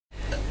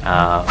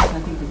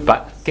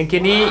But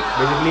Kenkeni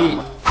basically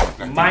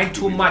mind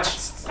too much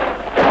of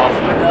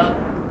other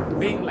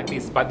being like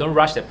this, but don't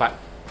rush the part.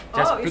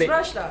 Just play. It's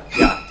rushed.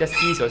 Yeah, just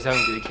ease yourself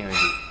into the king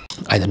already.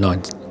 I don't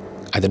know.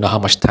 I don't know how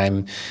much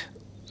time.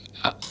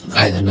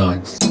 I don't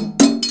know.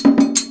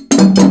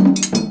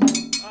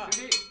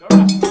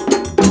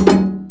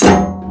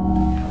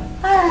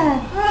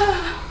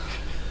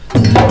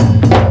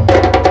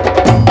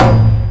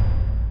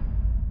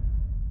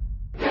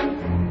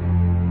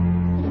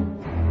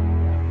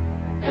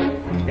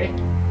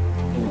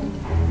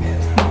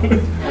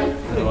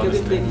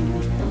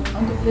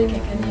 I'm going to play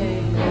Kenkeni.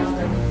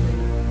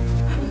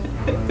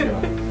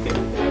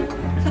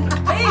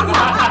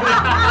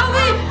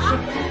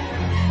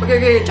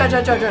 Okay, try.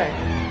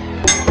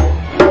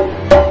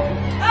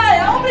 Hey,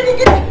 I want to play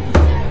Kenkeni.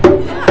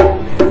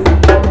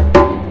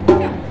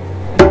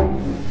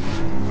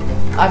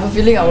 I have a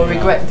feeling I will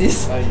regret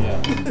this.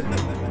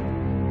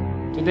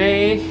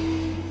 Today,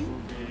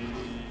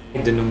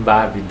 in the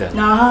Dununba rhythm.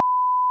 Nah.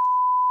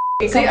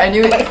 See, I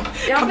knew it.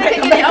 I'll play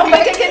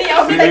Kenkeni.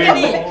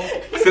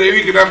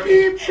 Seri kena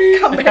pip pip.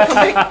 Come back.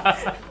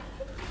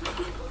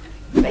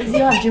 Very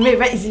easy one, Jimmy,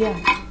 very easy one.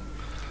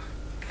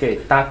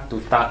 Okay, tak to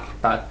tak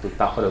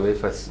all the way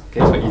first. Okay,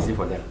 so easy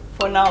for them.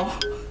 For now.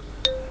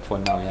 For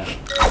now, yeah.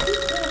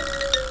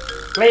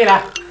 Play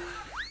lah.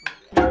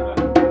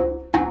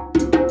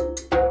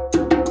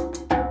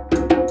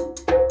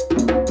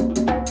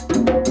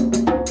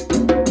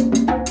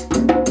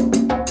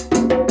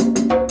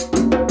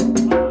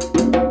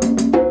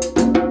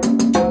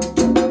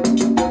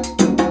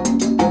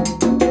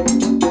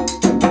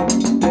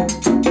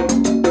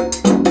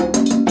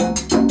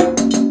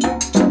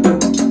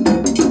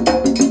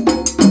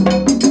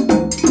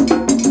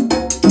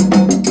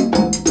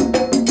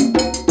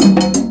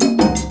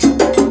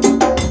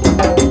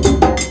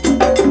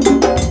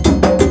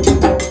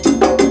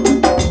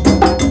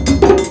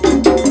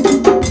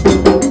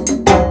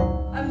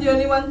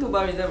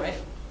 Right?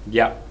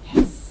 Yeah.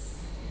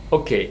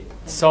 Okay,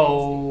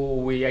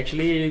 so we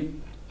actually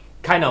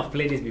kind of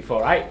played this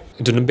before, right?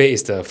 Dunungbe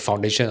is the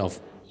foundation of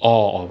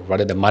all, or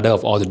rather the mother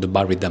of all the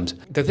Dununba rhythms.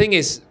 The thing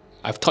is,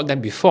 I've taught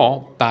them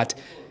before, but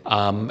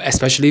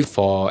especially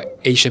for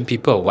Asian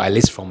people, or at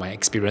least from my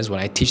experience when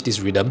I teach this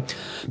rhythm,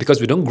 because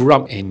we don't grow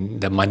up in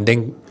the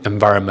mundane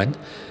environment,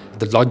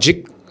 the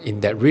logic in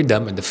that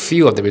rhythm and the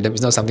feel of the rhythm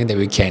is not something that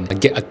we can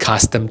get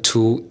accustomed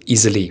to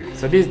easily.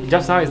 So this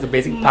just now is the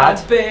basic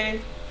part.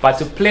 But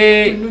to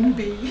play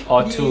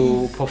or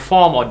to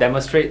perform or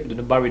demonstrate the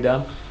Dununba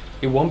rhythm,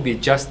 it won't be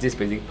just this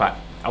basic part.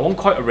 I won't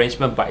call it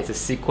arrangement, but it's a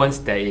sequence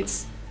that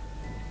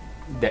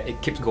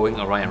it keeps going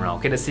around and around.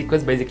 Okay, the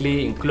sequence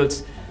basically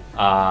includes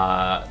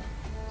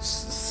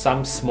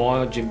some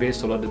small djembe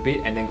solo the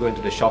beat, and then go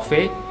into the chauffe.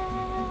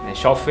 And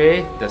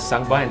chauffe, the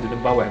Sangban and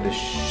Dununba will have the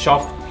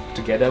chauffe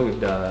together with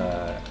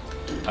the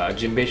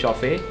djembe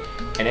chauffe.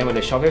 And then when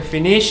the chauffe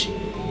finish,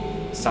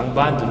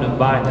 Sangban,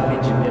 Dununba, and the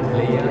lead djembe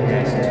player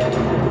has to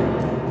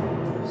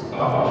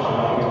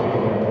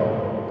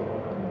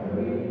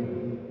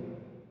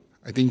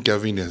I think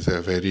Kevin is a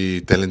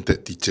very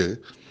talented teacher,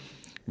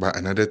 but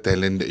another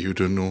talent that you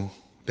don't know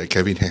that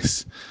Kevin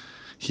has,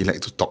 he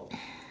likes to talk.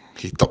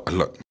 He talk a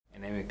lot.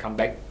 And then we come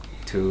back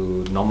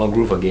to normal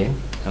groove again,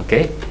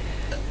 okay?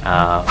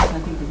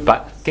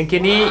 But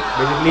Kenkeni,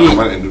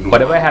 basically,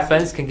 whatever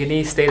happens,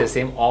 Kenkeni stay the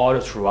same all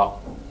throughout,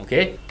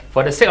 okay?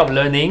 For the sake of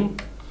learning,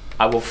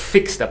 I will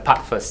fix the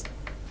part first.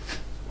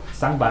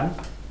 Sangban.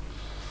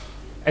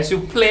 As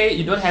you play,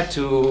 you don't have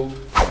to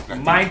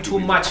mind too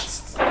much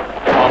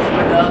of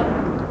whether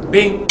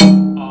bing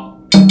or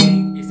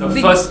bing is the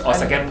first or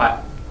second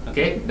part.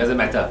 Okay, doesn't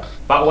matter.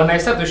 But when I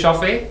start to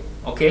chauffe,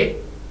 okay,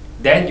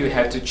 then you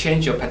have to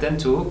change your pattern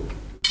to.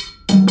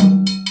 That's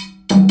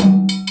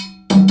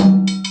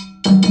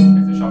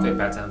the chauffe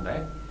pattern,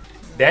 right?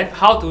 Then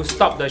how to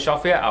stop the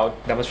chauffe, I'll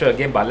demonstrate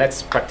again, but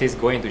let's practice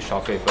going into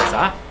chauffe first.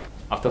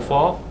 After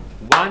 4,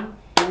 1,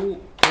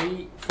 2,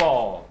 3,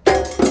 4.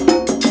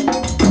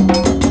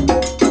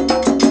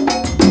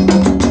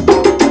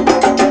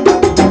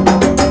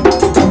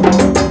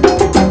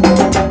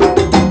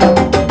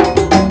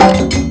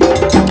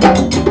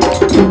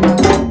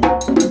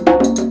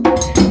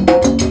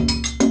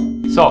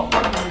 So,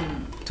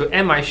 to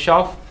end my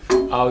chauffe,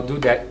 I'll do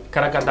that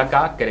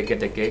karakataka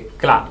kereketeke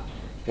kla.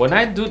 When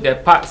I do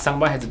that part,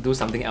 somebody has to do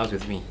something else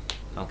with me.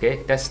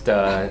 Okay, that's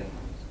the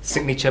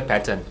signature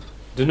pattern.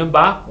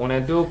 Dununba, when I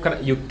do,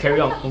 you carry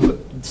on,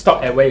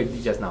 stop at where you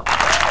did just now.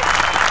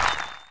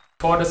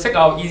 For the sake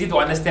of easy to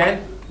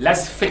understand,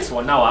 let's fix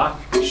for now.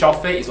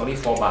 Chauffe is only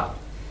 4 bar.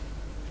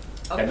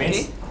 Okay. That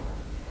means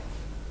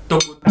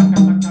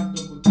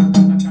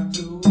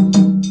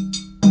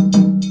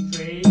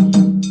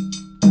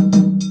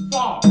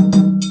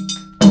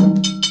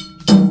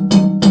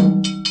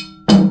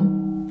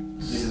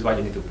what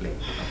you need to play,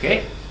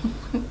 okay?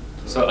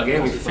 So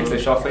again, we fix the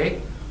chauffe. 1,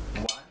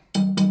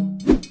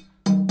 2,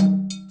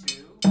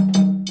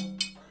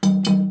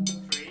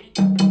 3,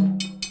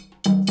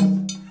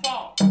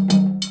 4.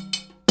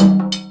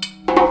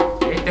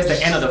 Okay, that's the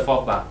end of the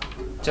 4th bar.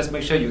 Just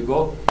make sure you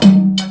go,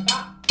 and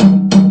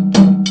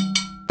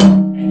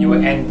you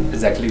will end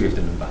exactly with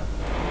the Dununba.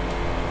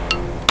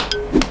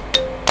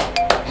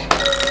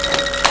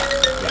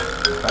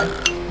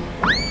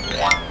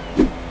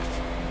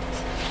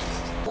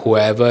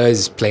 Whoever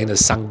is playing the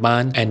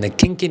Sangban and the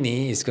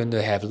Kinkini is going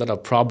to have a lot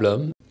of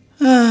problem.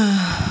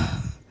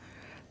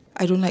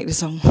 I don't like the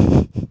song.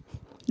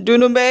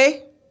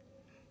 Dunungbe,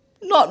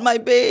 not my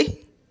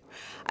bay.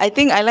 I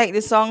think I like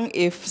this song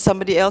if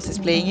somebody else is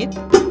playing it.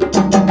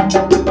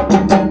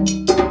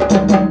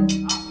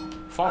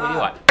 4 really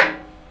what?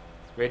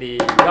 Ready,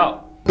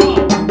 go.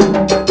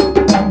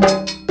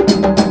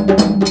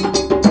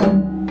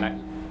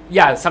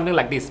 Yeah, something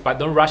like this, but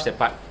don't rush the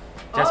part.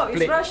 Just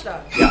play. It's rushed.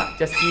 Yeah,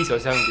 just ease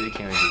yourself into the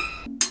king already.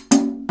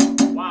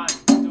 1,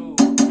 2,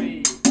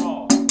 3,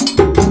 4.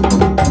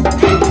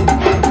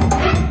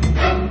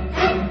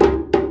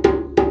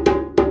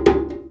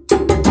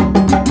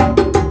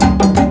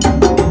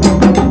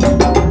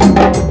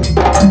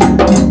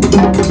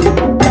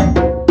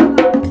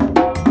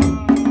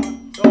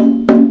 So,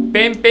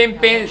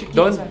 pain.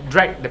 Don't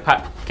drag the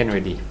part. Can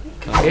already.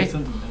 Okay.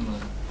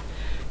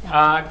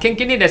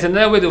 Kinkini, there's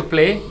another way to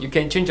play. You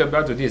can change your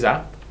bell to this,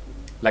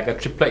 like a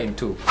triplet in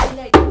 2.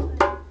 Yeah.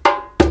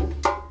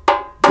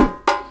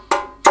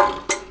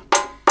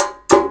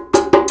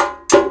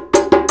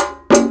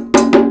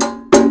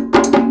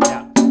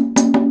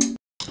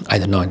 I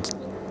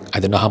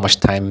don't know how much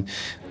time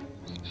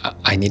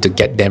I need to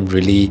get them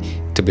really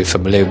to be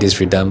familiar with this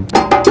rhythm.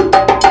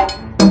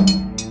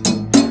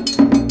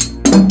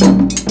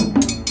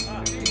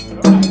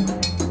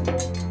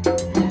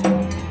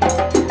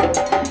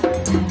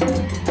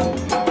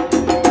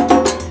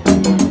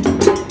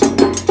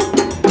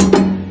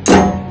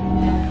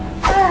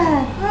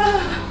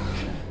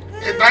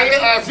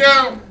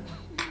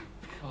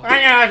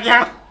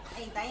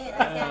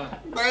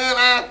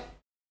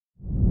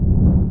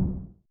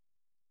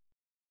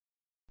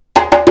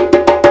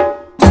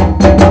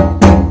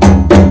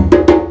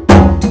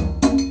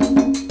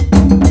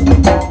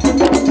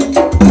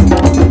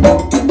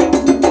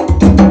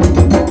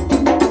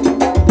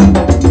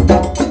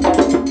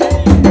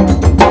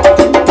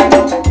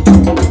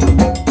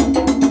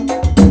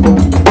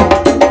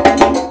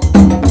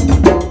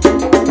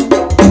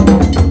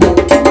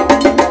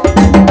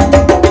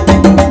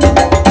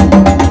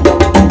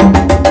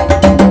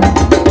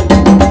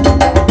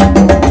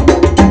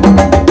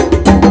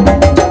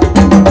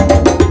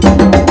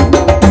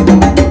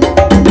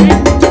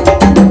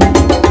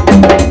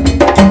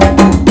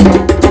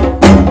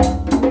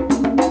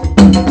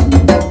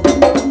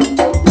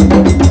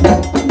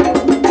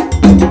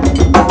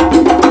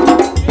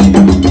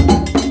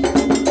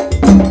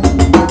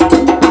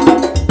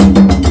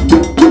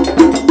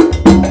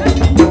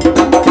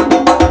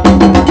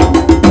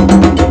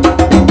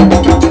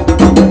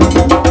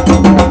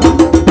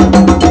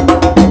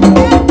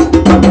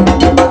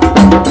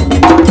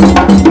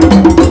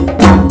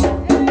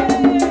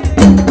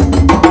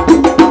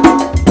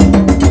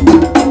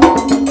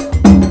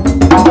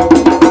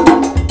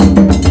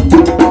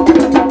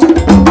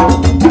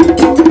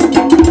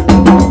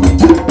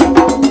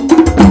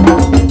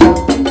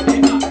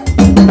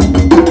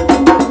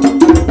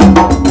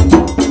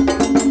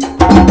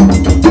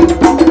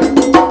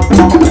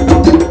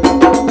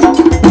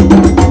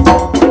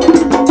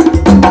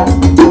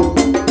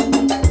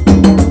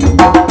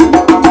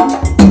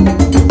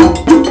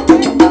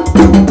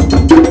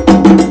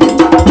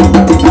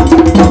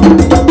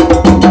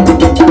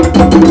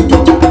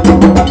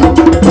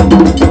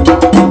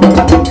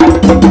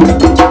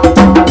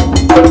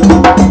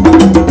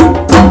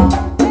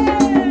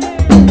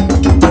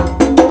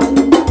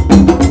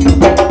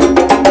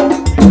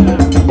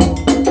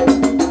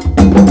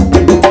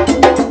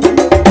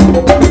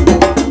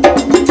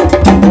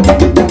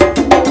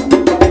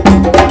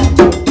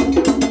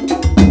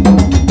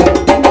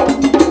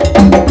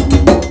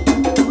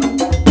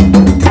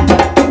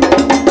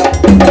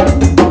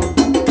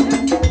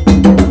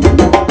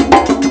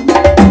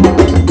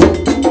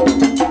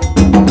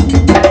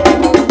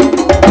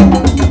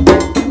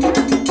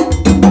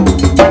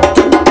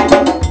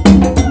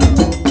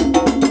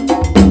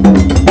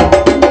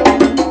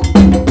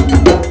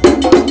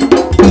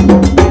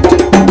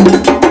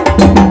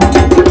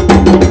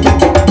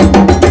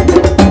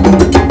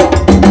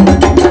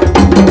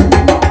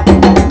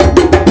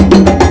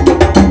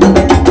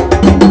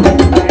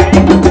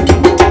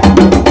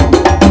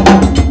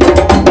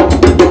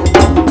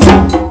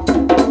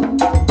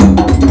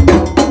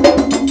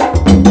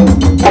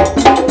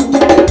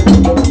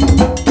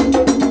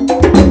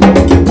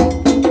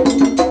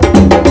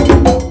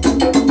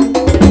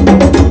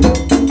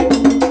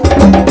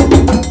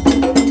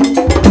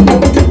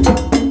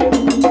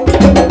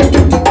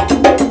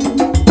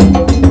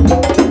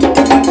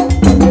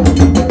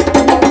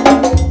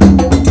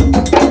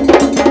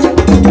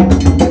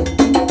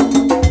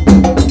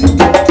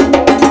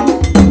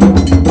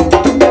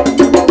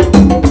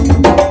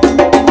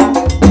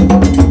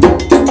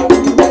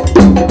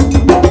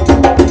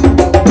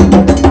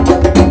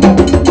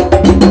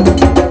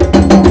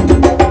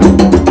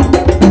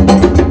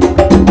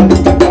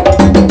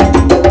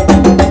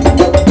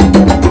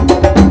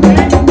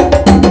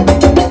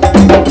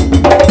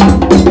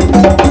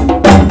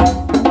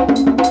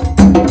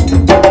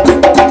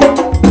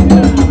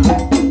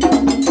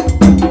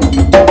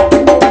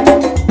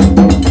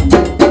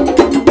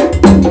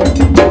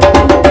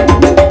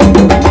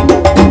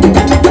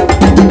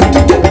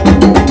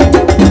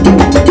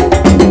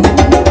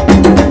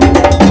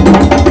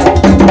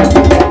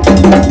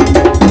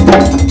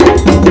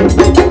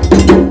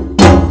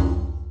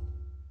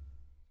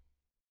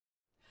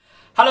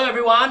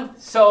 everyone.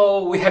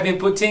 So we have been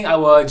putting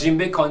our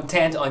djembe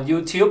content on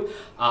YouTube.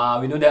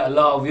 We know that a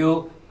lot of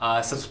you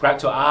subscribe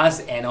to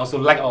us and also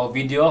like our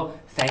video.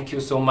 Thank you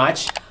so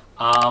much.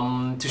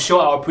 To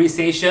show our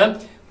appreciation,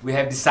 we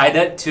have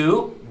decided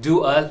to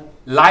do a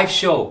live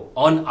show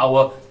on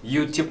our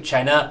YouTube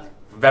channel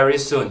very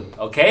soon.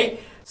 Okay?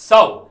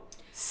 So,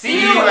 see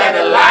you at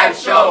the live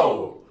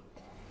show!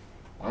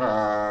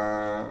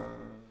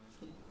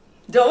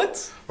 Don't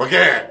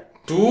forget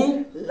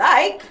to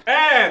like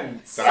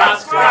and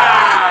subscribe!